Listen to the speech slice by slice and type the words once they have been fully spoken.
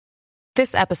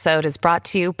This episode is brought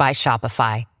to you by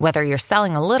Shopify. Whether you're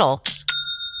selling a little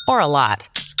or a lot,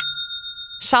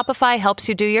 Shopify helps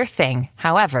you do your thing,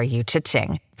 however you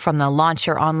cha-ching. From the launch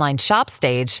your online shop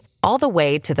stage, all the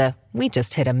way to the we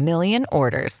just hit 1 million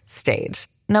orders stage.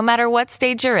 No matter what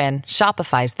stage you're in,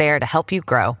 Shopify's there to help you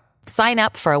grow. Sign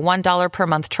up for a $1 per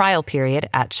month trial period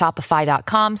at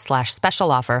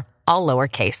shopify.com/special offer, all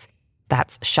lowercase.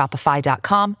 That's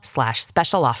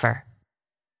shopify.com/special offer.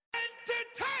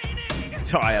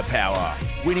 Tyre Power.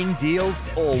 Winning deals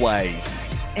always.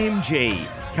 MG.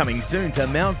 Coming soon to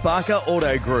Mount Barker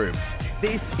Auto Group.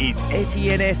 This is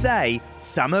SENSA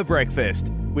Summer Breakfast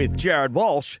with Jared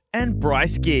Walsh and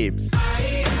Bryce Gibbs.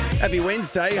 Happy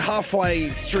Wednesday,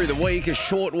 halfway through the week, a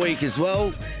short week as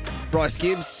well. Bryce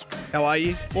Gibbs, how are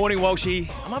you? Morning,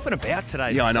 Walshy. I'm up and about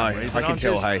today. Yeah, for I some know. reason. I can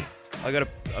tell, hey.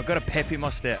 I've got a pep in my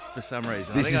step for some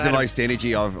reason. This is the most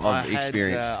energy I've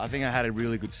experienced. I think I had a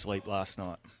really good sleep last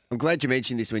night. I'm glad you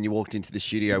mentioned this when you walked into the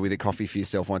studio with a coffee for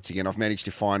yourself once again. I've managed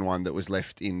to find one that was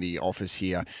left in the office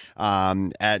here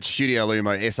at Studio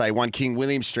Lumo SA, 1 King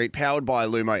William Street, powered by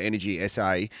Lumo Energy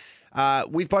SA.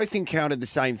 We've both encountered the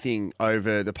same thing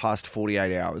over the past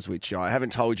 48 hours, which I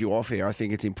haven't told you off here. I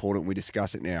think it's important we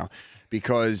discuss it now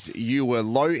because you were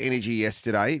low energy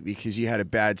yesterday because you had a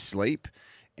bad sleep.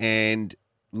 And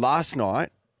last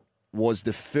night was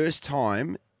the first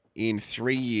time in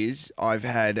 3 years I've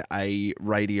had a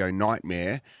radio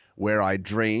nightmare where I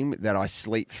dream that I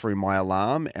sleep through my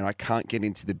alarm and I can't get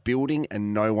into the building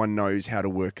and no one knows how to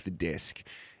work the desk.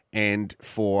 And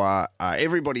for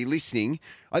everybody listening,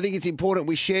 I think it's important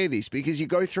we share this because you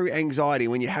go through anxiety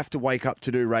when you have to wake up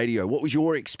to do radio. What was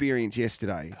your experience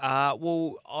yesterday?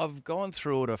 Well, I've gone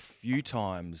through it a few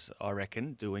times, I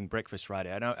reckon, doing breakfast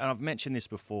radio. And I've mentioned this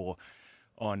before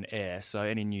on air, so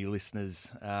any new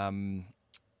listeners,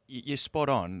 you're spot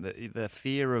on. The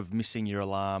fear of missing your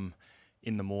alarm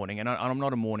in the morning, and I'm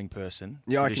not a morning person.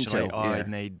 Yeah, I can tell. Yeah. I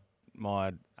need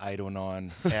my 8 or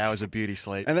 9 hours of beauty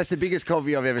sleep. And that's the biggest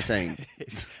coffee I've ever seen.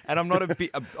 And I'm not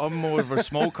I'm more of a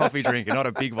small coffee drinker, not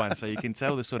a big one. So you can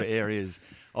tell the sort of areas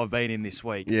I've been in this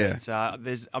week. Yeah. But,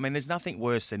 there's nothing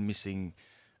worse than missing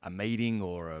a meeting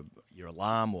or your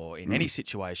alarm or in any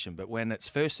situation. But when it's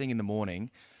first thing in the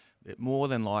morning, more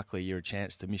than likely you're a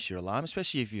chance to miss your alarm,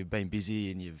 especially if you've been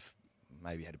busy and you've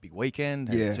maybe had a big weekend,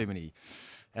 had too many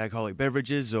alcoholic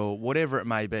beverages or whatever it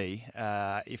may be.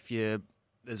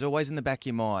 There's always in the back of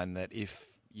your mind that if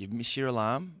you miss your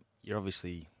alarm,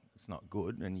 it's not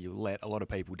good and you let a lot of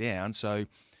people down. So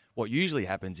what usually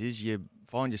happens is you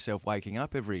find yourself waking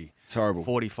up every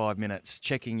 45 minutes,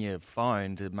 checking your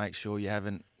phone to make sure you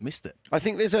haven't missed it. I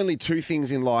think there's only 2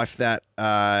 things in life that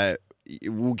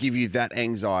will give you that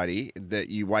anxiety, that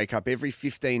you wake up every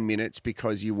 15 minutes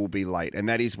because you will be late. And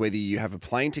that is whether you have a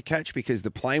plane to catch because the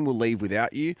plane will leave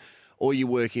without you, or you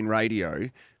work in radio,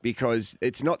 because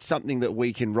it's not something that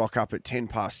we can rock up at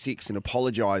 6:10 and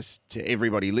apologise to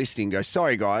everybody listening, go,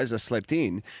 sorry guys, I slept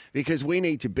in, because we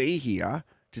need to be here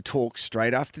to talk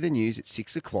straight after the news at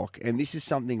 6 o'clock. And this is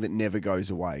something that never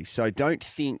goes away. So don't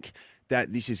think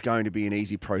that this is going to be an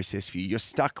easy process for you. You're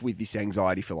stuck with this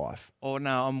anxiety for life. Oh,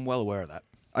 no, I'm well aware of that.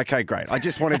 Okay, great. I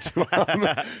just wanted to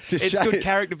it's good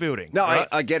character building. No, right?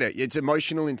 I get it. It's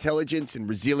emotional intelligence and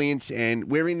resilience,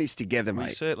 and we're in this together, mate.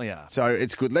 We certainly are. So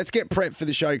it's good. Let's get prepped for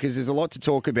the show because there's a lot to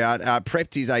talk about.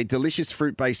 Prepped is a delicious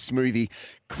fruit-based smoothie,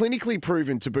 clinically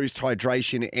proven to boost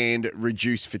hydration and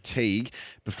reduce fatigue.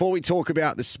 Before we talk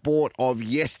about the sport of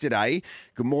yesterday,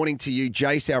 good morning to you,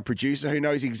 Jace, our producer, who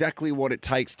knows exactly what it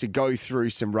takes to go through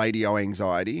some radio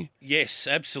anxiety. Yes,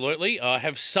 absolutely. I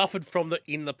have suffered from it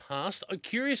in the past. I'm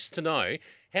curious to know,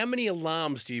 how many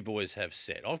alarms do you boys have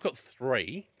set? I've got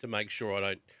 3 to make sure I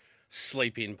don't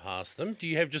sleep in past them. Do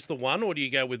you have just the one or do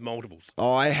you go with multiples?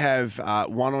 I have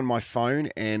one on my phone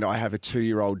and I have a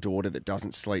 2-year-old daughter that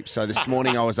doesn't sleep. So this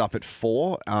morning I was up at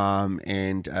 4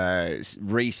 and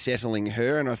resettling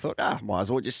her, and I thought, might as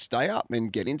well just stay up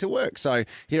and get into work. So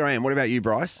here I am. What about you,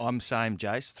 Bryce? I'm same,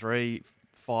 Jace.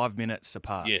 5 minutes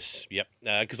apart. Yes, yep.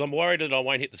 Because I'm worried that I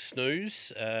won't hit the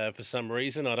snooze for some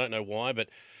reason. I don't know why, but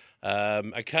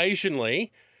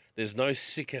occasionally there's no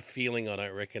sicker feeling, I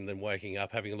don't reckon, than waking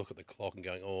up, having a look at the clock and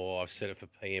going, I've set it for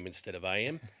PM instead of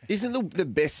AM. Isn't the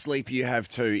best sleep you have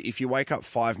too, if you wake up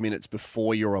 5 minutes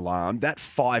before your alarm, that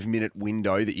 5-minute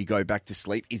window that you go back to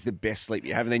sleep is the best sleep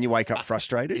you have, and then you wake up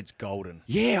frustrated? It's golden.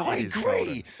 Yeah, I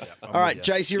agree. Yep, all right,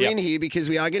 Jace, you're in here because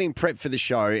we are getting prepped for the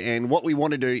show, and what we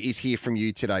want to do is hear from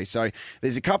you today. So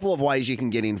there's a couple of ways you can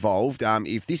get involved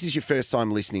if this is your first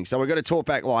time listening. So we've got a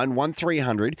talkback line,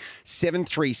 1300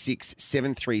 736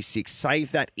 736. 7336.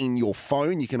 Save that in your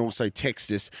phone. You can also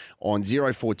text us on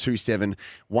 0427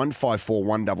 154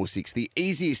 166. The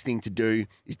easiest thing to do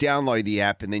is download the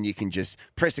app and then you can just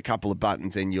press a couple of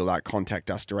buttons and you'll contact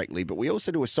us directly. But we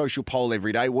also do a social poll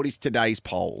every day. What is today's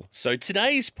poll? So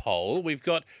today's poll, we've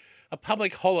got a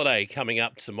public holiday coming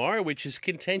up tomorrow, which is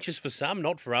contentious for some,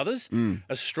 not for others.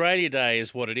 Australia Day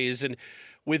is what it is. And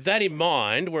with that in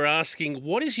mind, we're asking,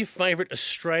 what is your favourite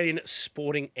Australian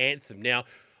sporting anthem? Now,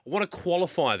 I want to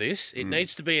qualify this. It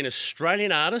needs to be an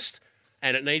Australian artist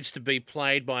and it needs to be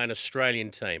played by an Australian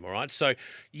team, all right? So,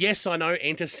 yes, I know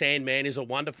Enter Sandman is a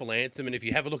wonderful anthem, and if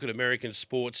you have a look at American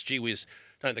sports, gee whiz,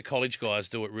 don't the college guys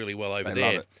do it really well over They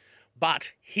there? love it.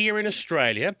 But here in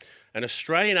Australia, an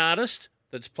Australian artist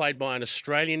that's played by an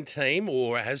Australian team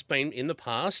or has been in the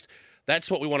past, that's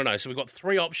what we want to know. So we've got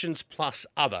 3 options plus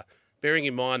other, bearing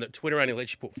in mind that Twitter only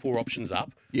lets you put 4 options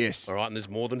up. Yes. All right, and there's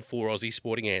more than 4 Aussie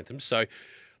sporting anthems. So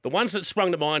the ones that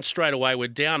sprung to mind straight away were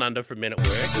Down Under from Men at Work.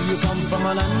 You come from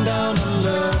a land down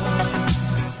under,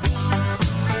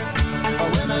 where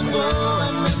women go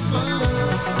and men wonder.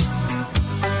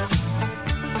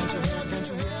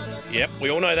 Yep, we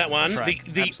all know that one. Track,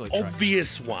 The absolute track.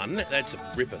 obvious one, that's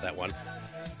a ripper, that one.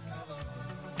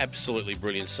 Absolutely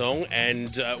brilliant song, and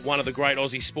one of the great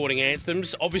Aussie sporting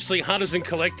anthems. Obviously, Hunters and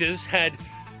Collectors had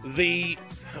the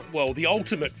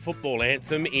ultimate football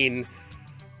anthem in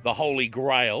the Holy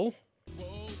Grail.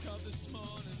 Woke up this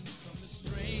morning from the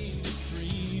strangest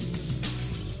dream.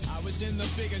 I was in the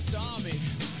biggest army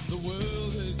the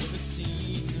world has ever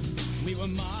seen. We were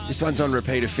This one's on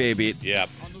repeat a fair bit. Yeah.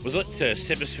 Was at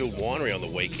Seppesfield Winery on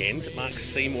the weekend. Mark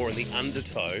Seymour and the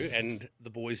Undertow, and the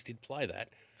boys did play that.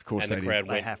 Of course and they the did. crowd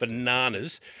They went have to.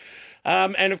 bananas.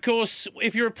 And of course,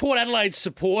 if you're a Port Adelaide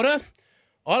supporter,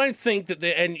 I don't think that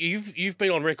and you've been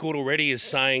on record already as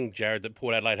saying, Jared, that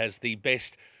Port Adelaide has the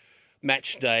best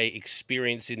match day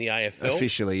experience in the AFL.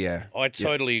 Officially, yeah. I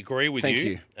totally agree with Thank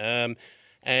you.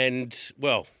 And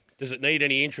well, does it need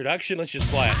any introduction? Let's just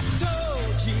play it.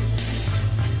 told you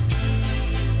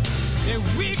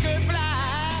that we could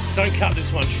fly. Don't cut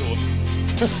this one short.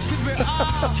 'Cause we all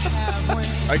have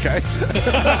wings. Okay.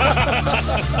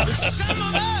 But some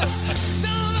of us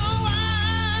don't know why.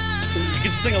 You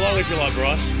can sing along if you like,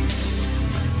 Bryce.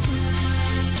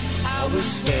 I was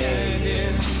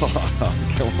standing.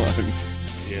 Come on.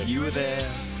 You were there.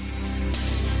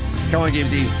 Come on,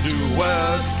 Gibbsy. Two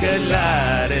worlds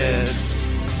collided,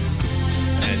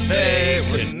 and they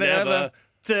would never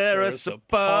tear us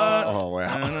apart. Oh,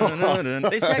 wow.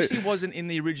 This actually wasn't in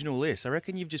the original list. I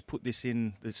reckon you've just put this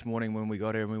in this morning when we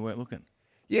got here and we weren't looking.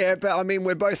 Yeah, but I mean,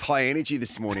 we're both high energy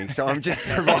this morning, so I'm just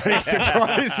providing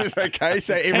surprises, okay?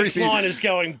 So Text everything. line is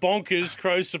going bonkers.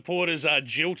 Crows supporters are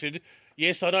jilted.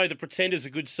 Yes, I know The Pretender's a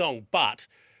good song, but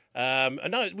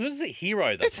no, was it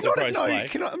Hero that It's the not Crows play?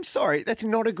 I'm sorry, that's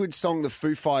not a good song, the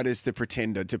Foo Fighters, The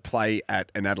Pretender, to play at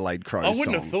an Adelaide Crows I wouldn't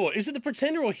song. have thought. Is it The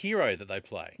Pretender or Hero that they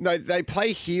play? No, they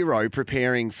play Hero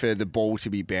preparing for the ball to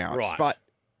be bounced, Right. but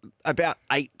about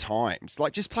 8 times.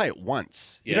 Like, just play it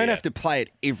once. You Yeah, don't yeah. have to play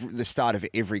it the start of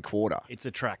every quarter. It's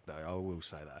a track, though. I will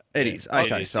say that. It is. it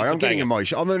Okay, is. sorry. It's a I'm getting banger.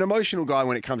 emotional. I'm an emotional guy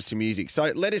when it comes to music.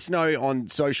 So let us know on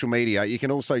social media. You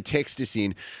can also text us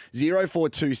in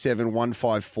 0427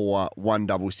 154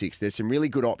 166. There's some really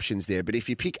good options there. But if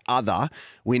you pick other,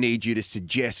 we need you to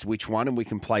suggest which one and we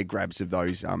can play grabs of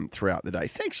those throughout the day.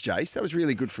 Thanks, Jace. That was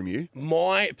really good from you.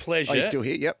 My pleasure. Are you still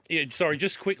here? Yep. Yeah, sorry,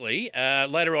 just quickly.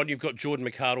 Later on, you've got Jordan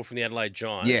McArdle from the Adelaide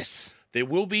Giants. Yes. There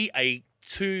will be a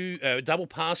double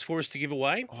pass for us to give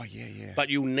away. Oh, yeah. But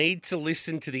you'll need to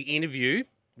listen to the interview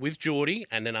with Geordie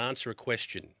and then answer a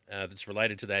question that's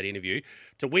related to that interview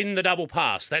to win the double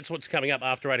pass. That's what's coming up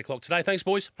after 8 o'clock today. Thanks,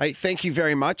 boys. Hey, thank you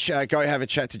very much. Go have a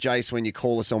chat to Jace when you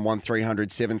call us on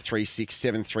 1300 736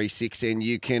 736 and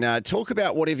you can talk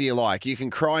about whatever you like. You can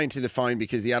cry into the phone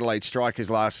because the Adelaide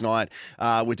Strikers last night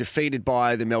were defeated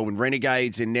by the Melbourne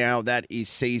Renegades and now that is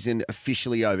season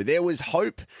officially over. There was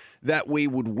hope that we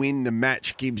would win the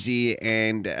match, Gibbsy,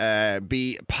 and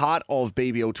be part of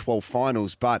BBL 12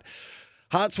 finals, but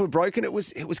hearts were broken. It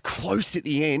was close at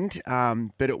the end,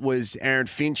 but it was Aaron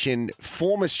Finch and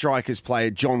former Strikers player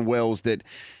John Wells that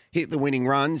hit the winning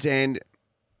runs, and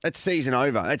that's season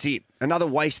over. That's it. Another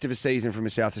waste of a season from a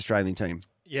South Australian team.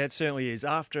 Yeah, it certainly is.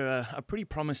 After a pretty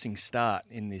promising start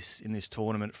in this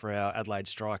tournament for our Adelaide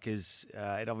Strikers,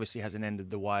 it obviously hasn't ended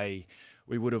the way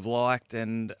we would have liked,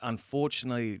 and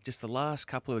unfortunately, just the last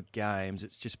couple of games,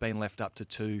 it's just been left up to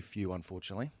too few,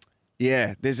 unfortunately.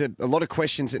 Yeah, there's a lot of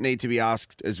questions that need to be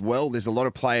asked as well. There's a lot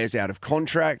of players out of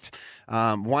contract,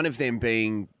 one of them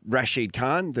being Rashid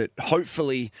Khan, that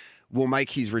hopefully will make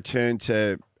his return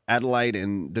to Adelaide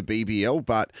and the BBL,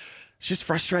 but It's just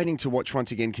frustrating to watch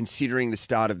once again, considering the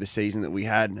start of the season that we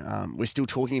had. We're still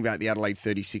talking about the Adelaide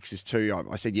 36ers too.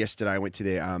 I said yesterday I went to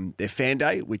their fan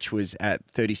day, which was at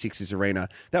 36ers Arena.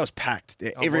 That was packed.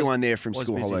 Everyone there from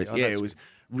school holidays. Yeah, it was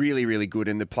really, really good,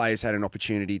 and the players had an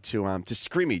opportunity to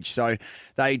scrimmage. So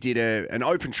they did an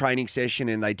open training session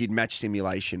and they did match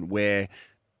simulation where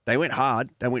they went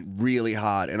hard. They went really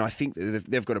hard, and I think that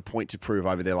they've got a point to prove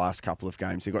over their last couple of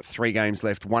games. They've got 3 games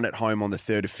left, one at home on the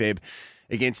 3rd of Feb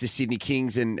against the Sydney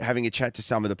Kings, and having a chat to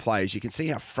some of the players, you can see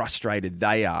how frustrated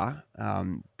they are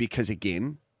because,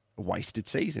 again, a wasted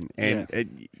season.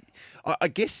 And I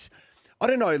guess, I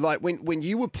don't know, like when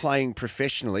you were playing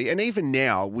professionally, and even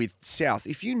now with South,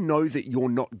 if you know that you're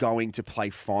not going to play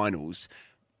finals,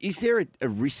 is there a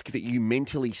risk that you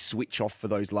mentally switch off for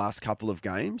those last couple of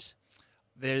games?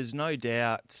 There's no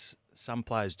doubt some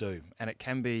players do, and it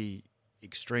can be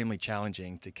extremely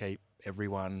challenging to keep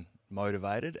everyone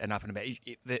motivated and up and about.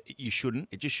 You shouldn't.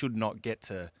 It just should not get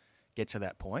to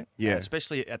that point. Yeah.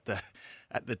 Especially at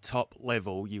the top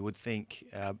level, you would think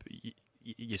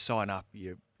you sign up.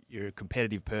 You're a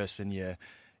competitive person. You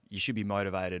should be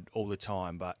motivated all the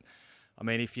time. But I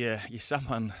mean, if you're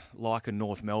someone like a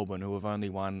North Melbourne who have only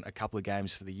won a couple of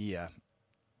games for the year,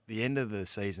 the end of the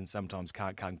season sometimes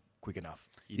can't come quick enough.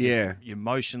 You're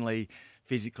emotionally,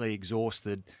 physically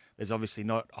exhausted. There's obviously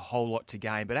not a whole lot to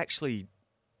gain, but actually,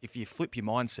 if you flip your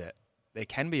mindset, there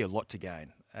can be a lot to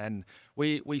gain. And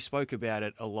we spoke about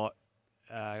it a lot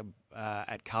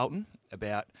at Carlton,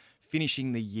 about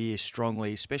finishing the year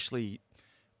strongly, especially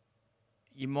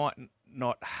you might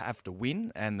not have to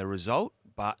win and the result,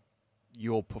 but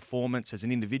your performance as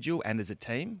an individual and as a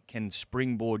team can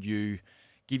springboard you,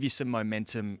 give you some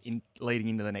momentum leading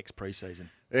into the next preseason.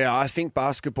 Yeah, I think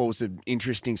basketball's an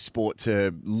interesting sport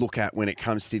to look at when it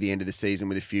comes to the end of the season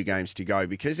with a few games to go,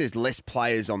 because there's less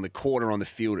players on the court or on the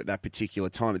field at that particular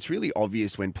time. It's really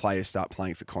obvious when players start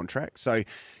playing for contracts. So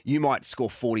you might score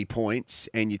 40 points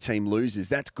and your team loses.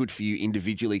 That's good for you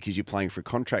individually because you're playing for a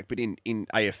contract. But in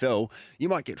AFL, you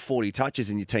might get 40 touches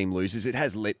and your team loses. It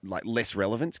has less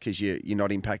relevance because you're not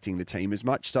impacting the team as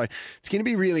much. So it's going to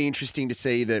be really interesting to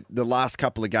see the last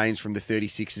couple of games from the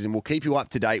 36ers, and we'll keep you up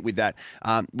to date with that.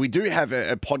 We do have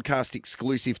a podcast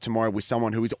exclusive tomorrow with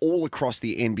someone who is all across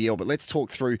the NBL, but let's talk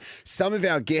through some of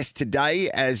our guests today.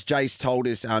 As Jace told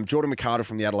us, Jordan McCarter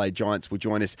from the Adelaide Giants will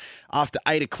join us after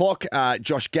 8 o'clock.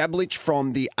 Josh Gablich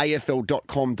from the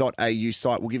afl.com.au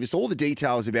site will give us all the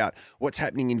details about what's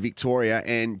happening in Victoria,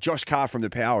 and Josh Carr from the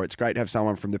Power. It's great to have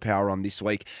someone from the Power on this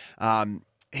week.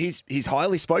 He's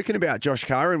highly spoken about, Josh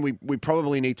Carr, and we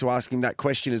probably need to ask him that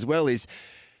question as well. Is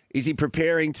he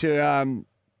preparing to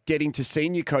get into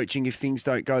senior coaching if things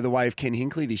don't go the way of Ken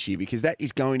Hinkley this year? Because that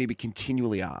is going to be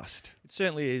continually asked. It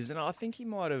certainly is, and I think he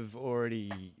might have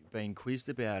already been quizzed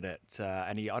about it,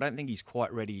 and I don't think he's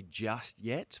quite ready just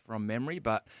yet from memory,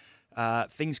 but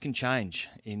things can change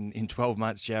in 12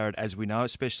 months, Jared, as we know,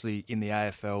 especially in the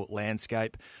AFL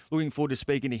landscape. Looking forward to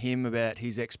speaking to him about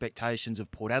his expectations of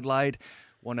Port Adelaide.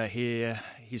 Want to hear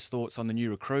his thoughts on the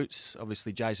new recruits,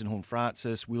 obviously Jason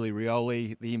Horne-Francis, Willie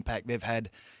Rioli, the impact they've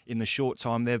had in the short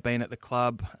time they've been at the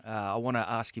club. I want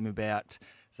to ask him about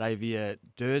Xavier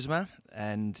Dersma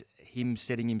and him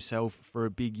setting himself for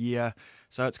a big year.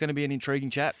 So it's going to be an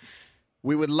intriguing chat.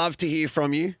 We would love to hear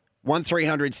from you.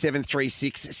 1300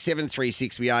 736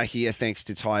 736. We are here thanks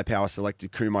to Tyre Power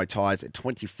Selected Kumho Tyres at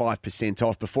 25%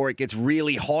 off before it gets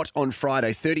really hot on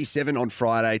Friday. 37 on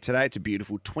Friday. Today it's a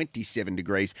beautiful 27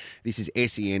 degrees. This is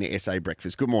SEN SA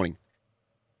Breakfast. Good morning.